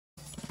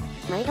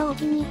毎度おお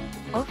きに。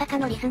大阪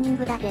のリスニン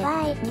グだぜ。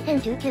わーい。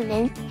2019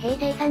年、平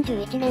成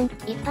31年、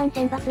一般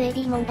選抜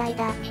AB 問題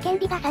だ。試験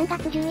日が3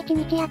月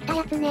11日やった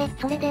やつね。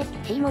それで、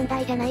C 問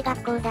題じゃない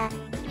学校だ。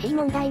C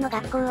問題の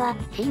学校は、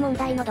C 問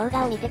題の動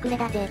画を見てくれ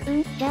だぜ。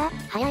じゃあ、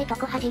早いと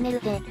こ始め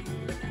るぜ。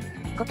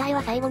答え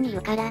は最後に言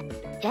うから。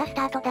じゃあス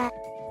タートだ。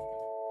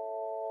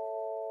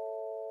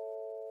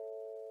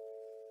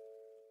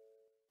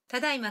た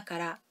だいまか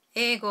ら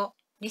英語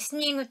リス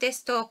ニングテ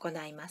ストを行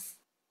います。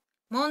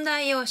問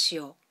題用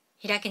紙を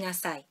開きな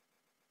さい。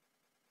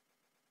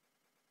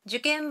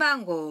受験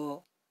番号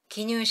を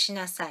記入し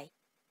なさい。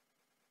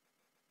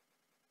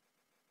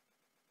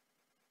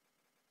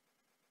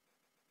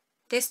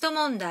テスト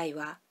問題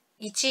は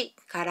1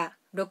から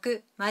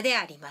6まで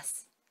ありま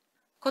す。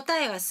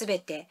答えはすべ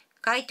て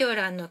回答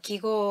欄の記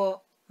号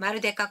を丸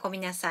で囲み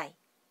なさい。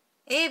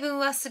英文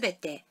はすべ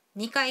て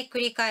2回繰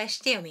り返し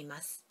て読みま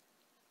す。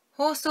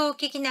放送を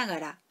聞きなが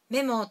ら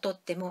メモを取っ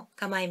ても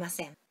構いま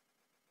せん。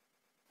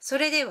そ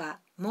れでは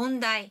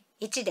問題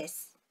1で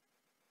す。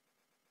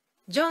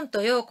ジョン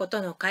とヨーコ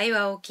との会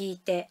話を聞い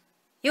て、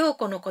ヨー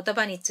コの言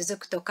葉に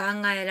続くと考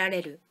えら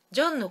れる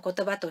ジョンの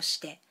言葉とし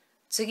て、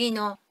次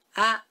の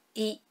あ、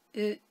い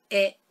う、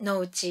えの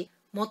うち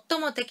最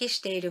も適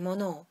しているも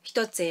のを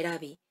一つ選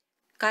び、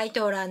回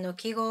答欄の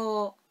記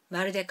号を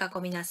丸で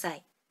囲みなさ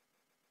い。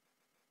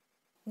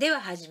では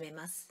始め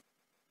ます。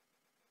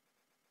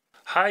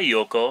Hi,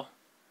 Yoko.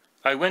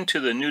 I went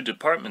to the new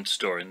department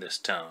store in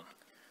this town.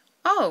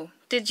 Oh,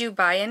 did you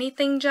buy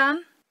anything,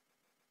 John?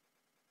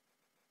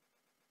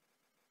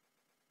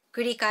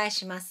 繰り返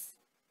します。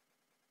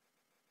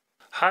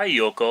Hi,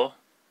 Yoko.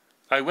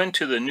 I went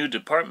to the new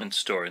department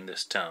store in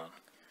this town.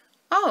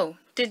 Oh,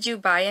 did you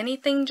buy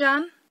anything,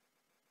 John?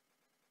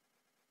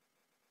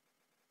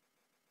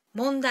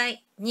 問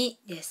題2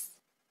です。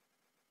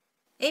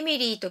エミ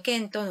リーとケ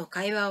ンとの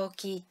会話を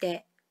聞い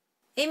て、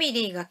エミ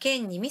リーがケ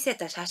ンに見せ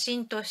た写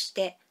真とし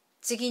て、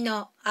次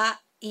の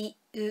あ、い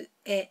う、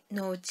え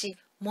のうち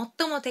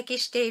最も適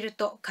している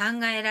と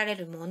考えられ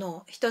るもの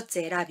を一つ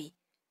選び、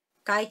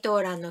回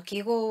答欄の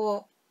記号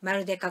を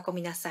丸で囲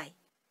みなさい。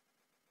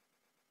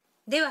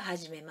では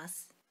始めま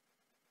す。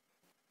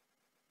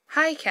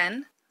Hi,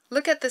 Ken.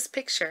 Look at this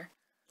picture.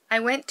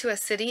 I went to a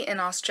city in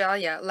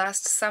Australia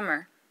last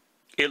summer.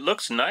 It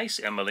looks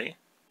nice, Emily.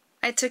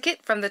 I took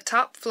it from the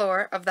top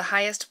floor of the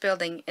highest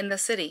building in the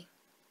city.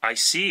 I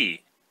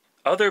see.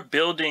 Other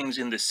buildings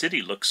in the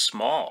city look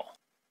small.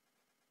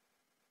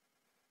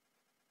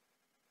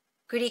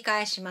 繰り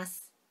返しま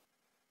す。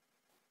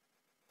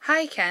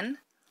Hi, Ken.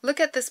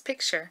 Look at this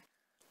picture.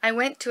 I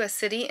went to a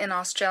city in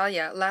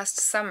Australia last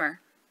summer.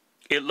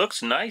 It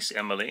looks nice,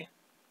 Emily.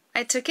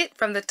 I took it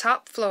from the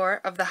top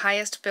floor of the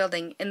highest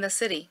building in the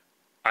city.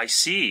 I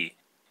see.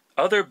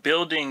 Other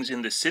buildings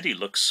in the city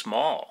look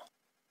small.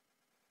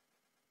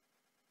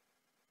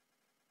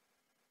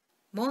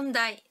 問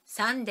題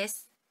3で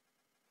す。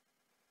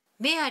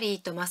メアリ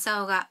ーとマ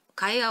サオが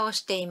会話を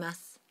していま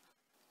す。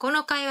こ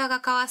の会話が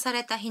交わさ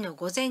れた日の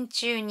午前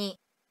中に、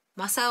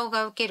マサオ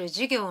が受ける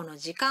授業の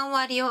時間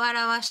割を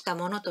表した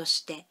ものと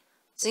して、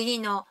次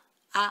の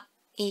あ、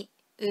い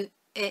う、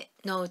え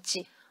のう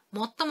ち、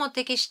最も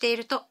適してい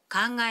ると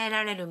考え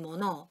られるも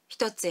のを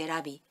一つ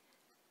選び、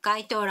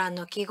回答欄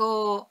の記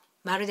号を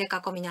丸で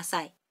囲みな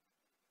さい。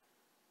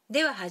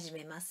では始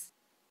めます。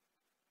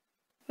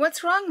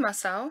What's wrong,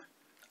 Masao?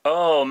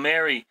 Oh,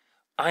 Mary,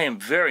 I am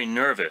very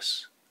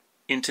nervous.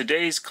 In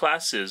today's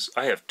classes,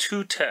 I have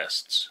 2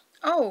 tests.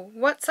 Oh,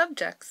 what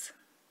subjects?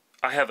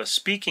 I have a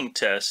speaking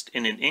test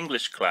in an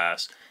English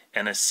class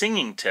and a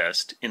singing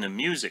test in a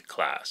music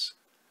class.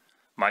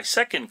 My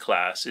second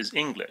class is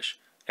English,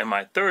 and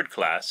my third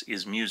class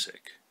is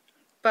music.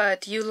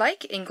 But you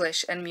like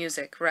English and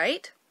music,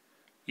 right?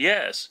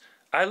 Yes,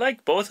 I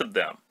like both of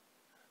them.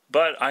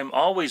 But I'm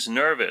always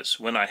nervous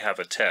when I have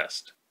a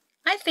test.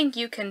 I think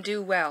you can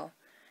do well,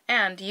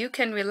 and you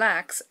can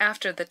relax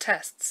after the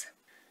tests.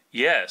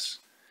 Yes.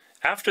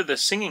 After the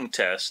singing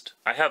test,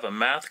 I have a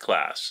math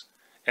class,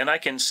 and I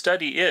can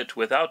study it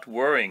without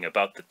worrying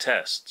about the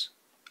tests.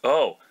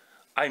 Oh,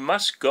 I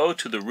must go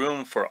to the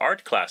room for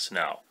art class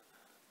now.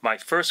 My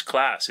first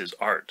class is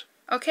art.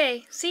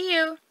 Okay, see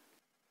you.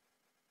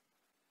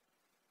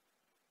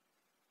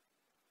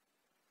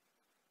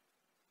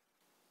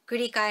 繰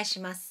り返し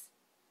ます。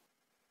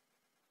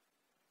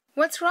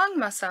What's wrong,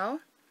 Masao?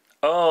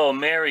 Oh,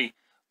 Mary,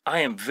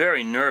 I am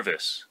very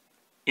nervous.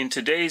 In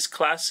today's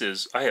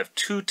classes, I have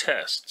 2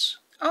 tests.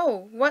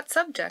 Oh, what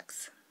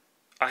subjects?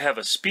 I have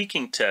a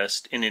speaking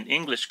test in an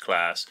English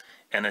class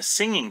and a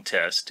singing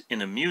test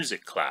in a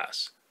music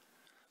class.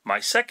 My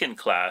second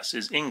class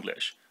is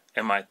English,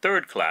 and my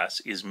third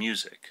class is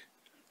music.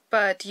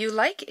 But you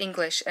like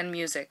English and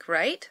music,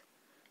 right?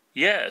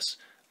 Yes,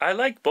 I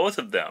like both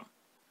of them.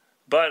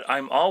 But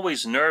I'm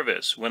always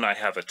nervous when I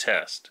have a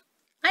test.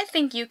 I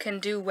think you can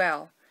do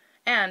well,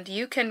 and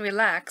you can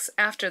relax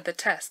after the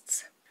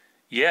tests.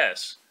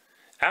 Yes.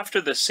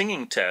 After the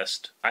singing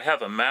test, I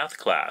have a math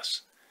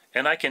class,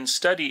 and I can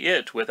study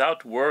it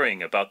without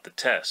worrying about the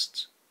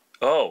tests.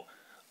 Oh,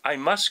 I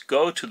must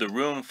go to the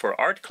room for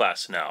art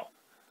class now.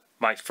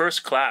 My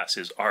first class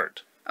is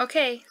art.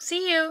 Okay,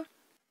 see you.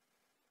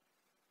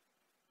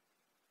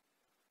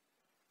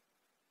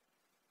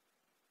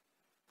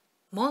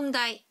 問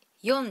題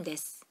4で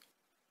す。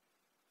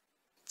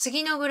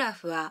次のグラ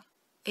フは、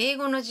英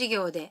語の授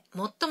業で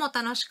最も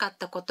楽しかっ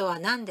たことは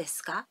何で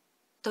すか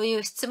とい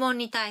う質問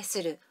に対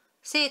する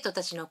生徒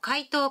たちの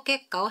回答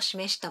結果を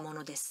示したも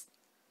のです。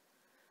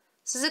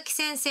鈴木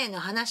先生の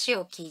話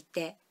を聞い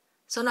て、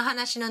その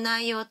話の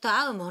内容と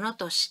合うもの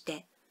とし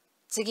て、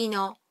次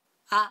の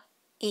あ、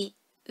い、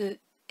う、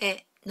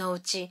えのう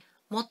ち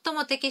最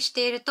も適し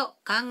ていると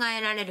考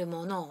えられる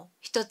ものを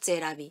一つ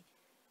選び、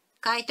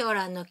回答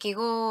欄の記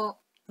号を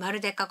丸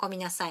で囲み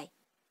なさい。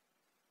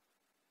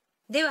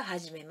では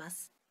始めま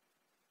す。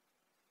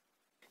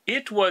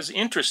It was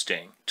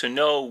interesting to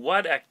know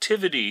what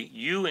activity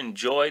you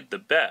enjoyed the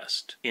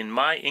best in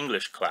my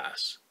English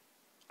class.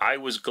 I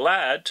was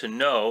glad to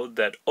know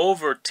that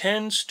over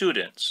 10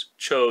 students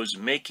chose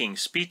making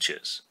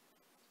speeches.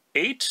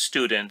 8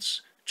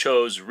 students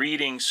chose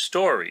reading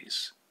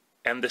stories,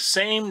 and the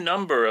same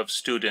number of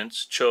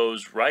students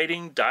chose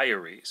writing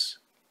diaries.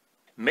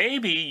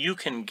 Maybe you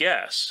can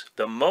guess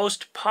the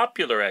most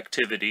popular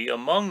activity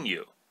among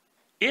you.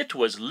 It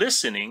was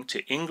listening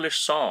to English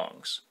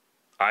songs.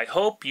 I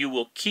hope you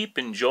will keep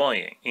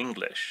enjoying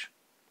English.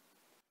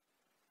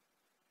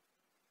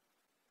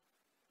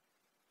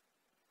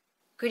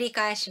 繰り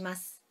返しま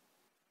す。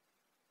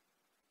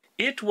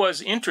It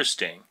was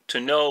interesting to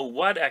know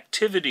what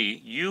activity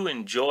you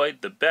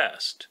enjoyed the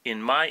best in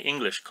my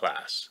English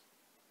class.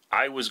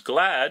 I was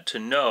glad to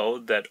know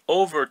that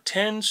over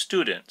 10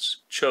 students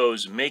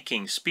chose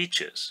making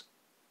speeches.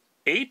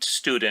 8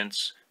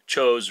 students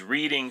chose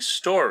reading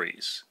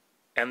stories,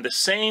 and the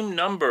same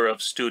number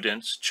of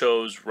students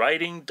chose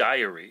writing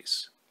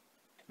diaries.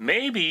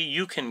 Maybe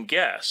you can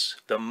guess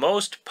the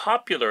most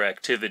popular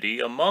activity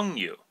among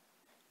you.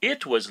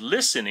 It was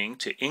listening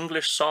to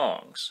English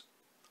songs.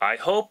 I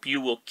hope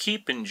you will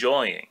keep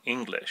enjoying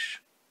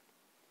English.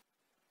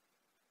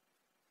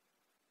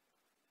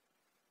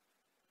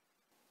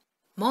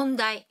 問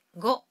題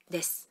5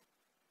です。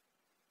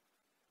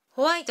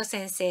ホワイト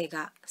先生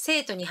が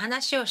生徒に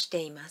話をして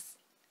います。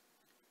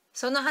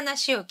その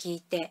話を聞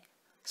いて、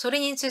それ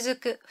に続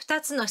く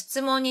2つの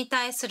質問に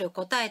対する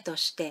答えと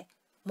して、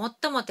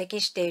最も適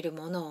している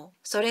ものを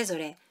それぞ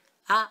れ、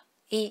あ、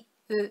い、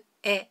う、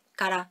え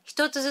から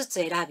1つずつ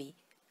選び、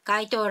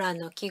回答欄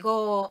の記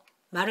号を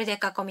丸で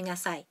囲みな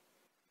さい。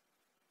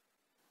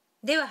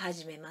では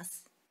始めま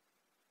す。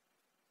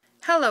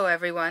Hello,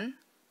 everyone.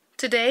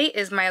 Today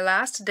is my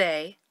last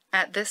day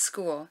at this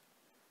school.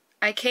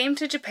 I came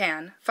to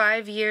Japan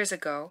 5 years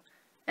ago,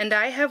 and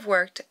I have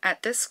worked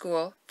at this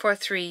school for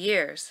 3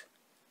 years.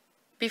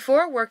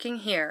 Before working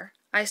here,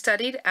 I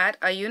studied at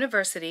a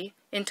university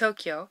in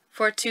Tokyo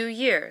for 2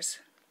 years.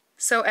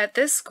 So at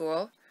this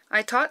school,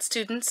 I taught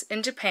students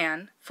in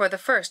Japan for the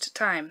first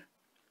time.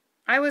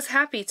 I was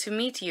happy to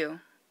meet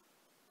you.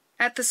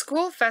 At the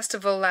school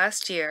festival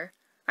last year,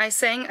 I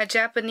sang a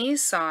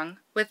Japanese song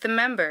with the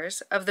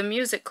members of the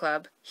music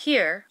club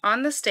here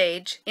on the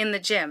stage in the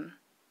gym.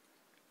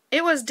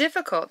 It was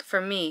difficult for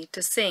me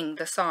to sing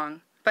the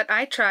song, but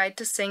I tried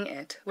to sing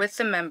it with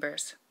the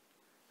members.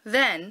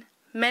 Then,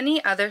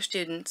 many other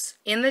students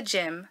in the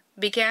gym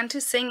began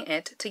to sing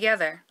it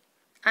together.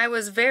 I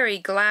was very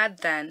glad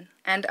then,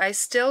 and I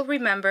still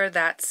remember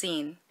that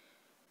scene.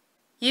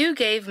 You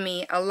gave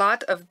me a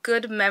lot of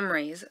good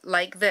memories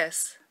like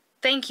this.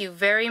 Thank you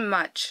very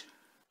much.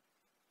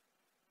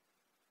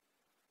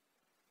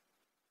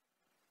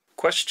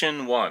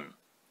 Question 1.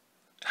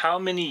 How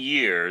many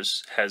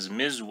years has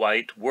Ms.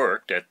 White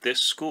worked at this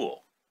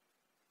school?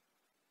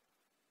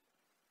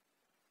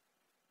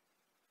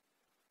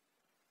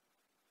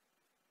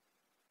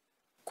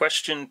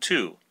 Question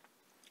 2.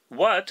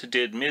 What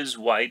did Ms.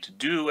 White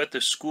do at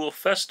the school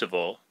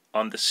festival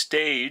on the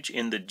stage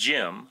in the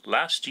gym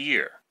last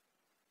year?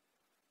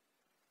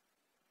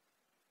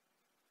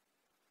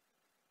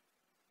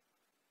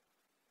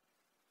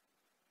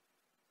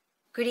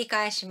 (繰り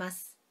返しま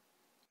す。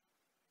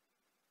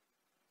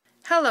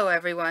Hello,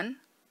 everyone.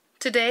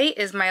 Today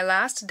is my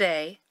last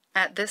day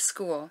at this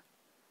school.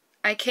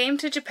 I came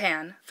to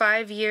Japan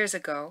 5 years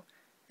ago,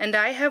 and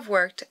I have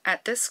worked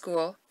at this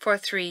school for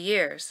 3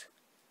 years.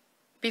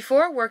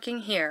 Before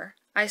working here,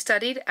 I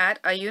studied at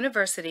a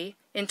university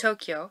in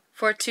Tokyo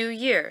for 2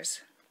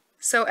 years.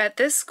 So at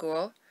this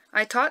school,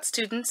 I taught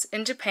students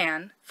in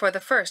Japan for the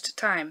first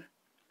time.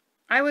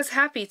 I was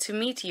happy to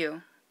meet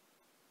you.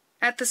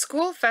 At the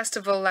school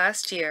festival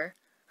last year,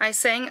 I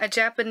sang a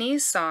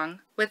Japanese song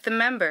with the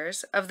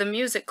members of the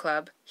music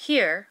club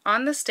here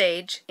on the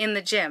stage in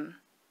the gym.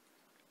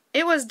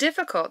 It was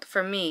difficult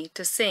for me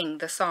to sing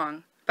the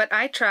song, but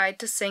I tried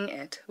to sing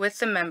it with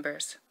the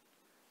members.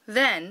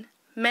 Then,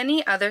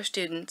 many other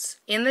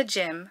students in the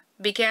gym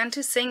began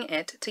to sing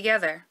it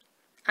together.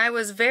 I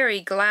was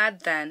very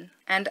glad then,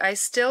 and I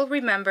still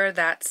remember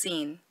that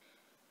scene.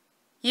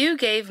 You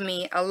gave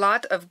me a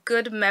lot of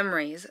good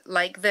memories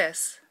like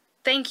this.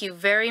 Thank you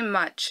very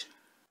much.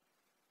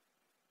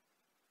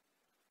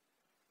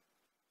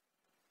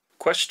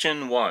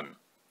 Question 1.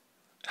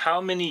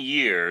 How many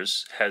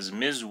years has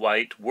Ms.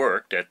 White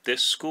worked at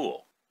this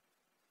school?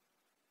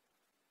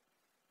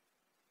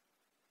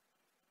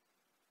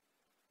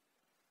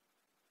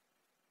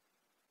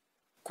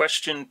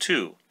 Question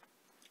 2.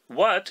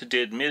 What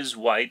did Ms.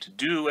 White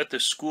do at the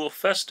school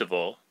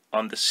festival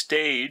on the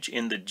stage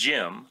in the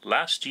gym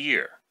last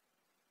year?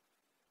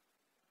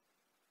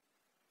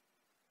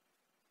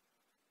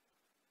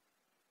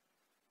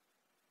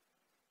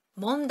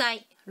 問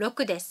題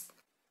6です。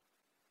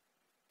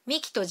ミ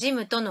キとジ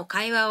ムとの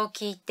会話を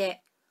聞い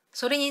て、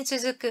それに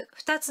続く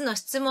2つの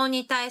質問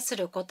に対す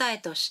る答え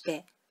とし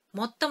て、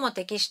最も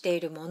適してい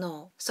るもの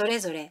をそれ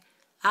ぞれ、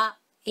あ、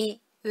い、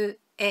う、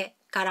え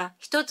から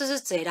1つ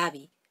ずつ選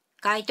び、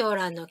回答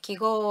欄の記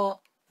号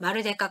を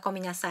丸で囲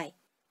みなさい。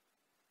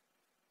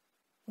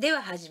で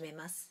は始め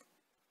ます。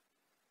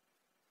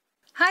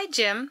Hi,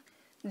 Jim.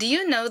 Do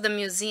you know the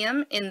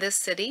museum in this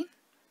city?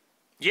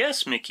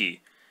 Yes, Mickey.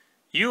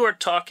 You are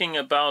talking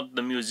about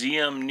the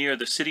museum near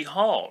the city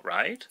hall,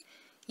 right?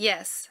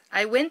 Yes,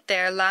 I went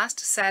there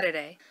last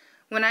Saturday.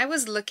 When I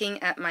was looking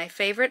at my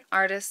favorite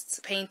artist's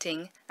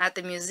painting at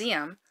the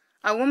museum,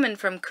 a woman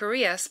from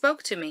Korea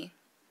spoke to me.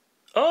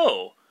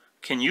 Oh,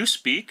 can you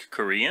speak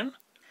Korean?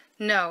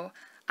 No,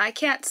 I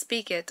can't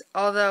speak it,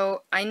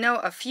 although I know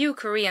a few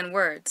Korean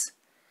words.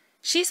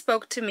 She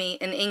spoke to me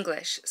in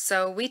English,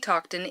 so we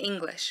talked in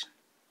English.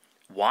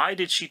 Why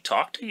did she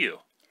talk to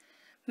you?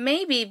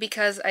 Maybe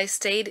because I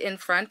stayed in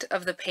front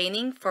of the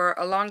painting for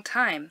a long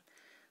time.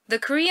 The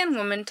Korean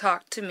woman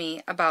talked to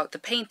me about the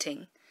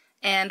painting,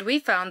 and we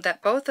found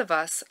that both of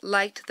us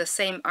liked the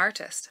same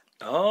artist.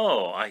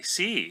 Oh, I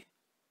see.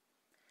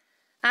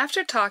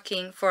 After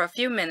talking for a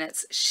few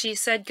minutes, she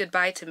said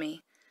goodbye to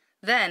me.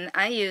 Then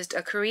I used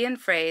a Korean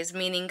phrase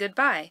meaning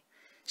goodbye.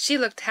 She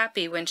looked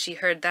happy when she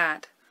heard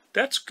that.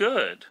 That's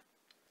good.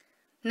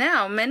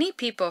 Now many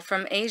people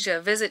from Asia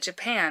visit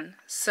Japan,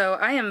 so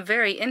I am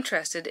very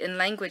interested in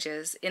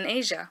languages in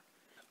Asia.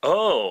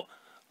 Oh,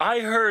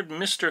 I heard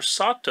Mr.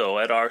 Sato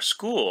at our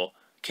school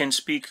can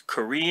speak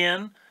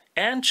Korean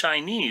and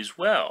Chinese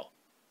well.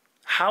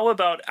 How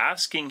about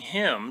asking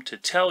him to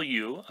tell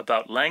you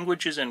about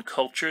languages and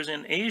cultures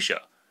in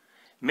Asia?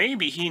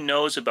 Maybe he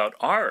knows about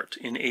art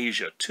in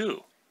Asia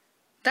too.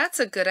 That's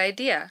a good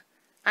idea.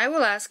 I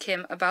will ask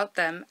him about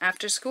them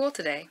after school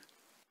today.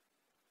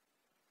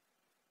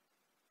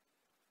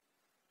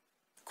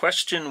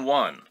 Question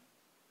 1.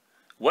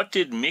 What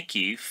did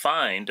Mickey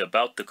find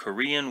about the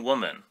Korean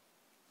woman?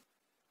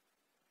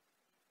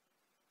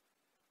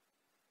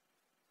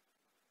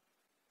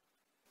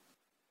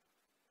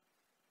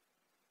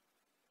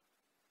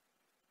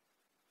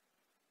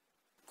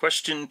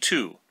 Question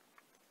 2.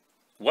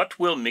 What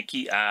will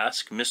Mickey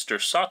ask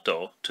Mr.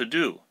 Sato to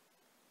do?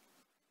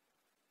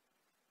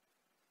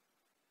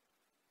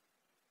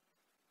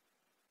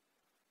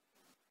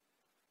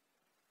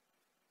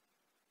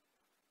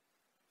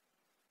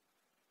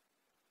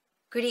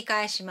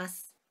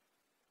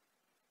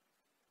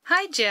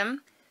 Hi,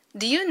 Jim.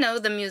 Do you know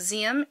the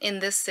museum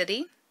in this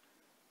city?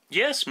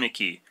 Yes,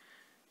 Mickey.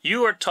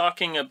 You are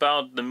talking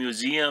about the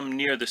museum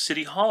near the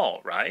city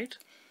hall, right?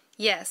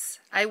 Yes,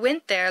 I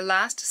went there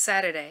last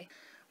Saturday.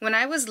 When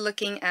I was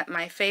looking at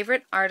my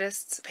favorite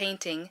artist's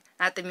painting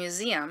at the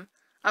museum,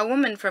 a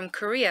woman from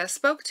Korea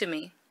spoke to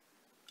me.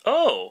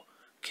 Oh,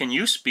 can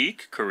you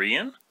speak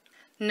Korean?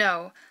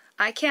 No,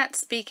 I can't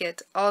speak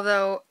it,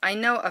 although I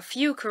know a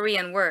few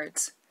Korean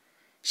words.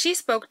 She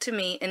spoke to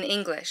me in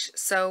English,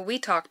 so we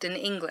talked in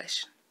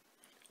English.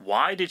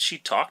 Why did she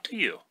talk to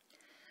you?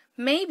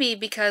 Maybe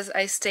because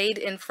I stayed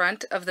in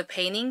front of the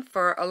painting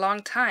for a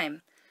long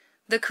time.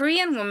 The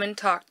Korean woman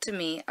talked to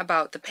me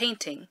about the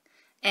painting,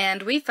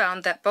 and we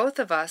found that both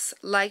of us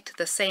liked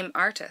the same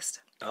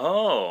artist.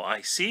 Oh,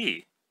 I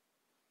see.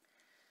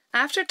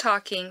 After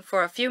talking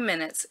for a few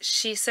minutes,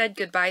 she said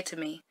goodbye to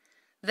me.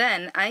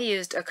 Then I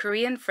used a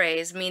Korean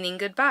phrase meaning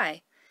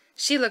goodbye.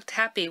 She looked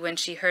happy when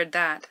she heard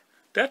that.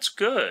 That's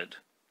good.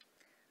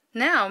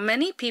 Now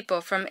many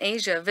people from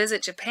Asia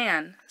visit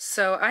Japan,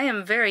 so I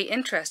am very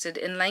interested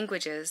in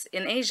languages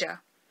in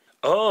Asia.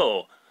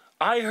 Oh,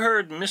 I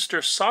heard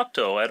Mr.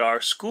 Sato at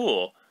our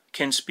school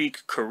can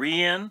speak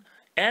Korean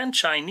and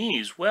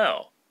Chinese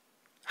well.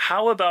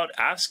 How about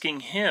asking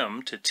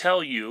him to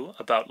tell you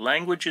about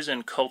languages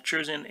and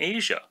cultures in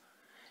Asia?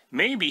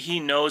 Maybe he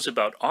knows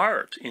about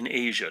art in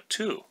Asia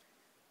too.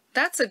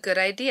 That's a good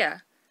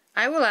idea.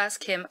 I will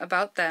ask him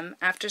about them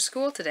after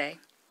school today.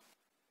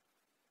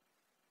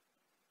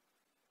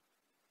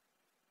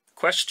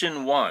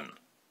 Question 1.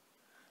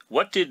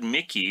 What did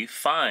Mickey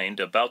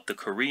find about the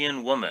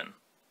Korean woman?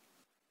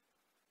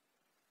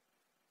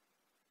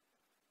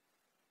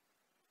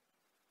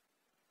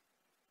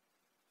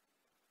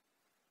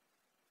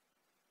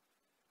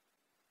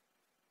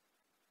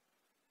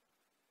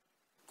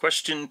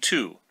 Question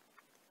 2.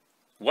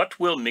 What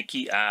will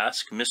Mickey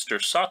ask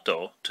Mr.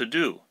 Sato to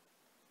do?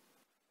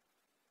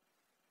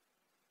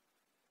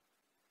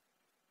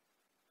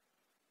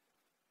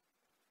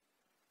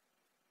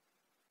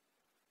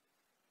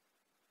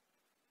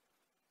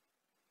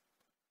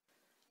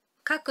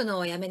 くの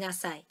をやめな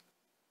さい。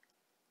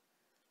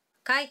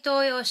回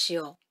答用紙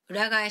を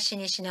裏返し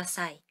にしな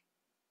さい。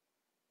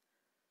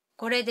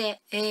これで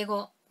英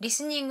語リ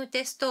スニング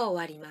テストを終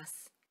わりま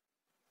す。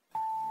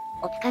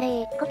お疲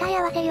れー。答え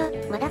合わせよ。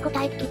まだ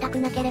答え聞きたく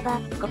なければ、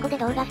ここで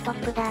動画スト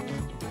ップだ。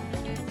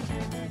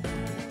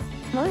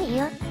もういい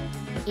よ。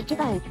1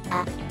番、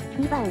あ。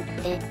2番、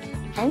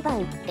3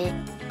番、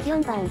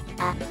4番、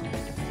あ。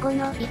5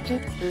の1、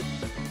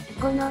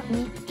5の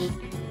2、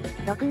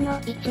6の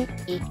1、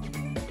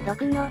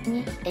6の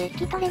2、聞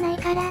き取れない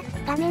から、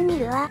画面見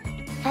るわ。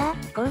さあ、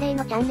恒例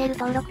のチャンネル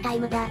登録タイ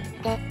ムだ。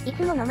い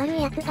つもの丸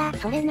いやつが、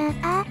それな、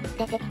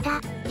出てきた。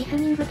リス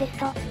ニングテス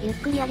ト、ゆっ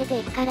くり上げて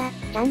いくから、チ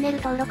ャンネル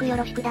登録よ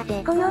ろしくだ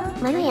ぜ。この、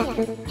丸いや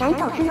つ、ちゃん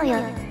と押すのよ。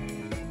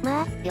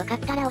まあ、よかっ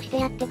たら押して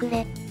やってく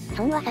れ。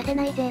損はさせ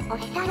ないぜ。押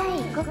したらい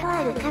いこと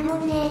あるか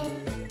もね。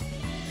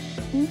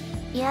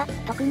いや、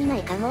特にな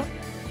いかも。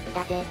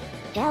だぜ。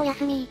じゃあおや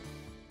すみ。